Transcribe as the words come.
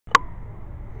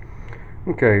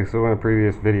Okay, so in a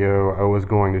previous video I was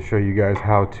going to show you guys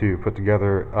how to put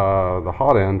together the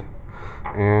hot end,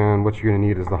 and what you're going to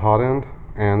need is the hot end,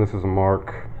 and this is a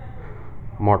Mark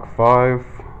 5.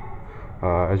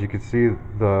 As you can see,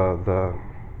 the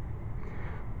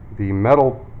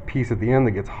metal piece at the end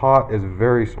that gets hot is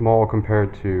very small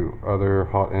compared to other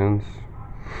hot ends.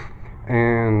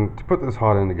 And to put this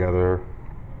hot end together,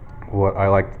 what I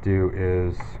like to do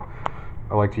is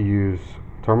I like to use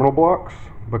terminal blocks,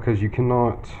 because you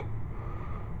can't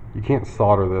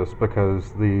solder this,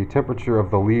 because the temperature of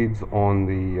the leads on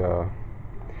the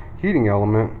heating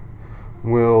element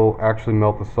will actually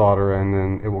melt the solder, and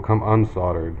then it will come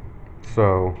unsoldered.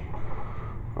 So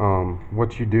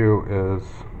what you do is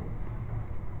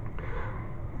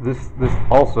this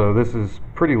is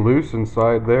pretty loose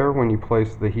inside there when you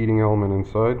place the heating element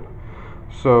inside.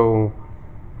 So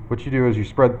what you do is you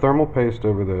spread thermal paste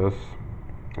over this,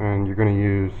 and you're going to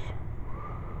use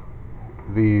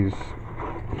these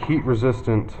heat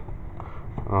resistant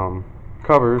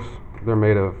covers. They're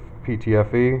made of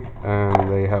PTFE, and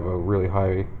they have a really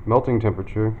high melting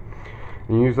temperature,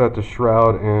 and you use that to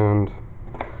shroud and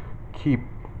keep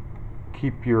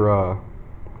your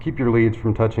leads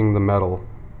from touching the metal,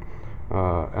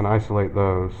 and isolate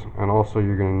those. And also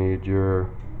you're going to need your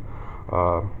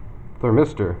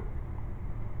thermistor,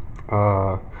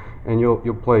 and you'll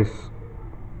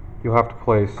have to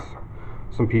place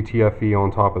some PTFE on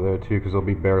top of there too, because there'll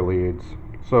be bare leads.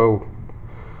 So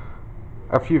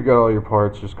after you've got all your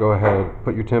parts, just go ahead,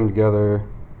 put your TIM together,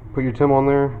 put your TIM on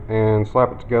there and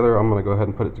slap it together. I'm going to go ahead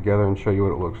and put it together and show you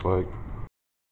what it looks like.